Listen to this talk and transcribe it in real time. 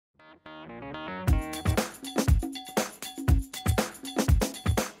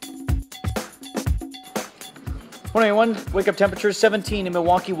Morning, everyone. Wake up temperature 17 in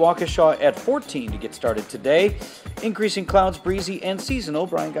Milwaukee, Waukesha at 14 to get started today. Increasing clouds, breezy and seasonal.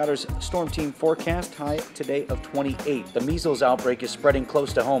 Brian Goddard's Storm Team forecast, high today of 28. The measles outbreak is spreading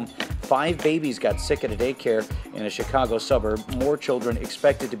close to home. 5 babies got sick at a daycare in a Chicago suburb. More children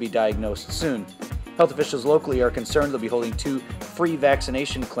expected to be diagnosed soon. Health officials locally are concerned they'll be holding 2 free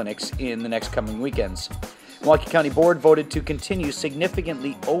vaccination clinics in the next coming weekends. Milwaukee County Board voted to continue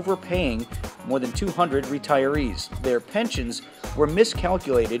significantly overpaying more than 200 retirees. Their pensions were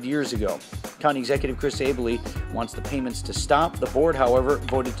miscalculated years ago. County Executive Chris Abele wants the payments to stop. The board, however,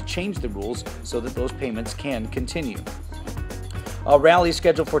 voted to change the rules so that those payments can continue. A rally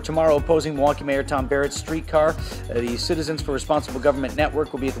scheduled for tomorrow opposing Milwaukee Mayor Tom Barrett's streetcar. The Citizens for Responsible Government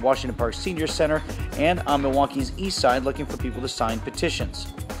Network will be at the Washington Park Senior Center and on Milwaukee's east side looking for people to sign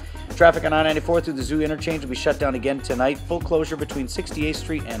petitions. Traffic on I-94 through the Zoo interchange will be shut down again tonight. Full closure between 68th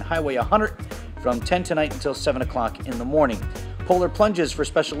Street and Highway 100 from 10 tonight until 7 o'clock in the morning. Polar plunges for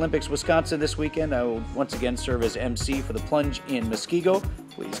Special Olympics Wisconsin this weekend. I will once again serve as MC for the plunge in Muskego.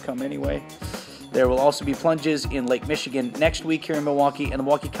 Please come anyway. There will also be plunges in Lake Michigan next week here in Milwaukee and the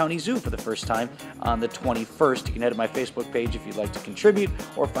Milwaukee County Zoo for the first time on the 21st. You can head to my Facebook page if you'd like to contribute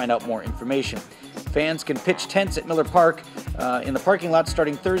or find out more information. Fans can pitch tents at Miller Park in the parking lot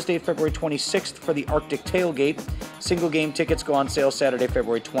starting Thursday, February 26th for the Arctic Tailgate. Single game tickets go on sale Saturday,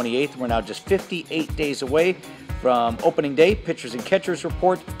 February 28th. We're now just 58 days away from opening day. Pitchers and catchers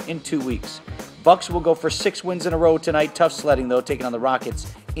report in 2 weeks. Bucks will go for 6 wins in a row tonight. Tough sledding, though, taking on the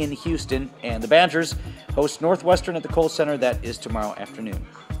Rockets in Houston. And the Badgers host Northwestern at the Kohl Center. That is tomorrow afternoon.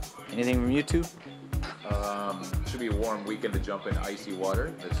 Anything from you two? Should be a warm weekend to jump in icy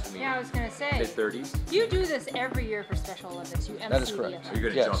water. Yeah, I was going to say. Mid-30s. You do this every year for Special Olympics. You MC That is correct. Are you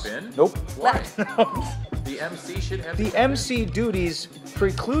going to jump in? Nope. Why? The MC should have The MC duties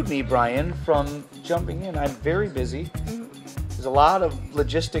preclude me, Brian, from jumping in. I'm very busy. There's a lot of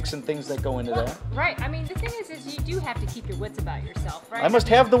logistics and things that go into that. Right. I mean, the thing is you do have to keep your wits about yourself, right? I must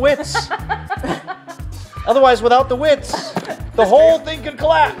have the wits. Otherwise, without the wits, the whole thing could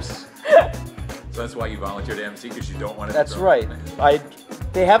collapse. So that's why you volunteered to MC, because you don't want to. That's right.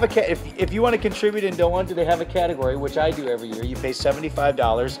 They have a if you want to contribute and don't want to, they have a category which I do every year. You pay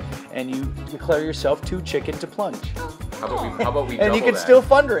 $75 and you declare yourself too chicken to plunge. How about we and double you can that? still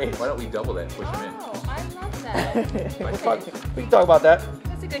fundraise. Why don't we double that and push them in? Oh, I love that. We can talk about that.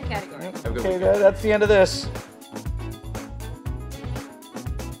 That's a good category. Have a good Okay, weekend. that's the end of this.